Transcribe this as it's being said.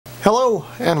Hello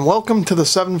and welcome to the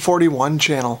 741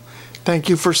 channel. Thank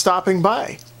you for stopping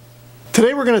by.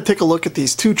 Today we're going to take a look at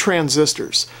these two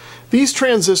transistors. These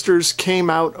transistors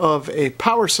came out of a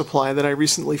power supply that I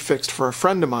recently fixed for a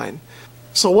friend of mine.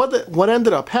 So what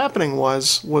ended up happening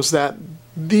was that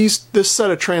this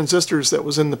set of transistors that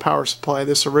was in the power supply,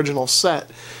 this original set,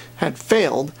 had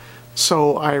failed.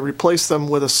 So I replaced them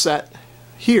with a set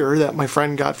here that my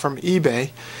friend got from eBay,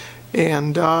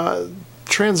 and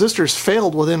transistors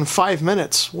failed within 5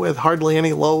 minutes with hardly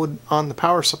any load on the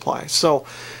power supply. So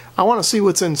I want to see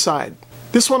what's inside.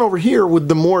 This one over here with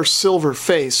the more silver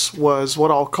face was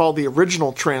what I'll call the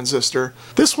original transistor.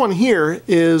 This one here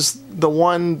is the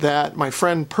one that my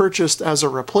friend purchased as a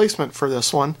replacement for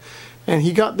this one, and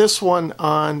he got this one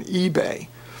on eBay.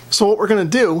 So what we're going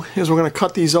to do is we're going to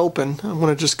cut these open. I'm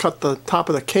going to just cut the top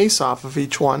of the case off of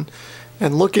each one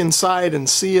and look inside and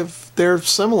see if they're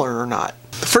similar or not.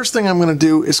 The first thing I'm going to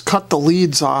do is cut the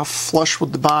leads off flush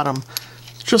with the bottom,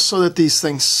 just so that these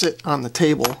things sit on the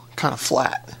table kind of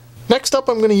flat. Next up,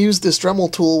 I'm going to use this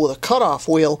Dremel tool with a cutoff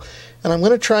wheel, and I'm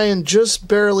going to try and just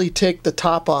barely take the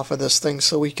top off of this thing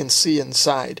so we can see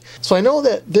inside. So I know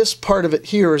that this part of it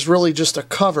here is really just a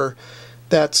cover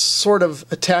that's sort of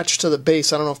attached to the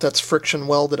base. I don't know if that's friction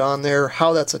welded on there,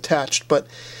 how that's attached, but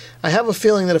I have a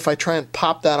feeling that if I try and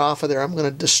pop that off of there, I'm going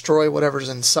to destroy whatever's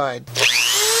inside.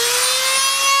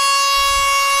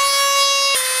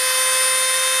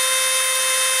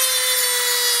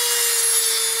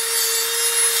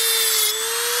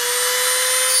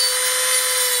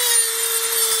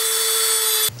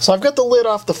 So I've got the lid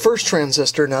off the first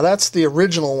transistor. Now that's the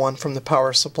original one from the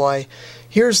power supply.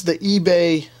 Here's the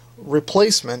eBay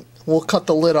replacement. We'll cut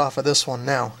the lid off of this one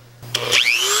now.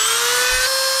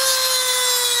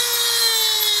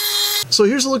 So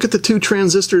here's a look at the two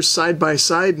transistors side by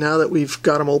side now that we've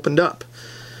got them opened up.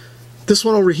 This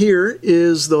one over here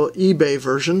is the eBay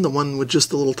version, the one with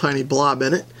just a little tiny blob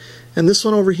in it. And this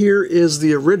one over here is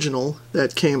the original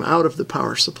that came out of the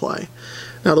power supply.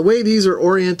 Now the way these are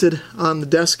oriented on the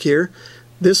desk here,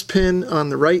 this pin on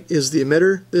the right is the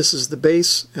emitter, this is the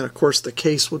base, and of course the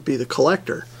case would be the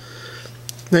collector.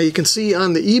 Now you can see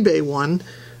on the eBay one,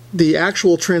 the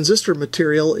actual transistor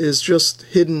material is just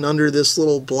hidden under this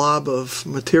little blob of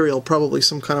material, probably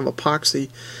some kind of epoxy,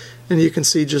 and you can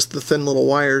see just the thin little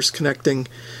wires connecting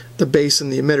the base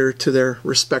and the emitter to their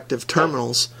respective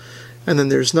terminals. And then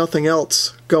there's nothing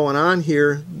else going on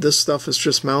here. This stuff is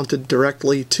just mounted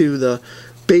directly to the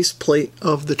base plate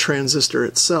of the transistor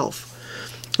itself.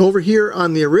 Over here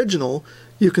on the original,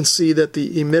 you can see that the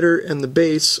emitter and the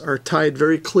base are tied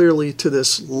very clearly to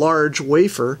this large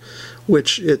wafer,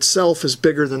 which itself is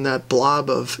bigger than that blob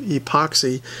of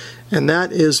epoxy, and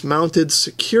that is mounted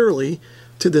securely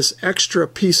to this extra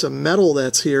piece of metal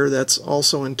that's here that's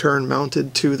also in turn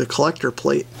mounted to the collector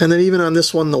plate. And then even on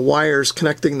this one, the wires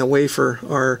connecting the wafer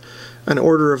are an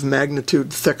order of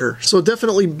magnitude thicker. So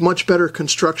definitely much better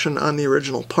construction on the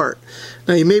original part.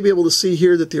 Now you may be able to see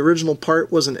here that the original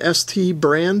part was an ST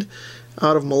brand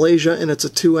out of Malaysia, and it's a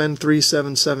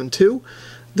 2N3772.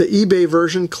 The eBay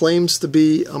version claims to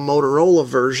be a Motorola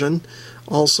version,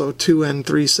 also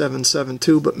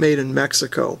 2N3772, but made in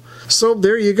Mexico. So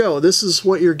there you go. This is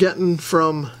what you're getting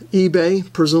from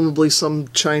eBay, presumably some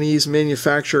Chinese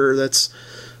manufacturer that's,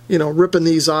 you know, ripping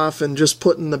these off and just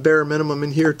putting the bare minimum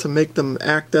in here to make them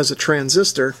act as a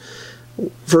transistor,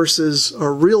 versus a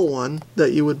real one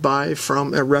that you would buy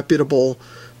from a reputable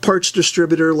parts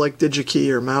distributor like DigiKey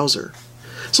or Mouser.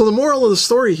 So the moral of the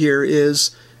story here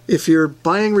is, if you're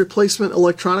buying replacement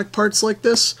electronic parts like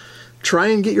this, try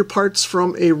and get your parts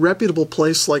from a reputable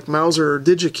place like Mouser or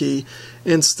DigiKey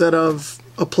instead of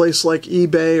a place like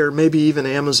eBay or maybe even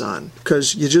Amazon,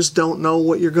 because you just don't know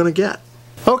what you're going to get.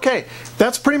 Okay,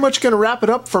 that's pretty much going to wrap it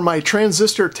up for my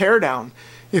transistor teardown.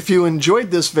 If you enjoyed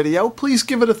this video, please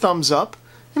give it a thumbs up.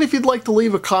 And if you'd like to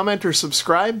leave a comment or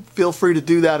subscribe, feel free to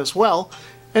do that as well.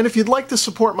 And if you'd like to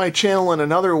support my channel in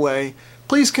another way,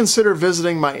 please consider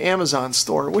visiting my Amazon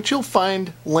store, which you'll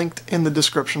find linked in the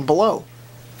description below.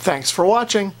 Thanks for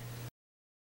watching.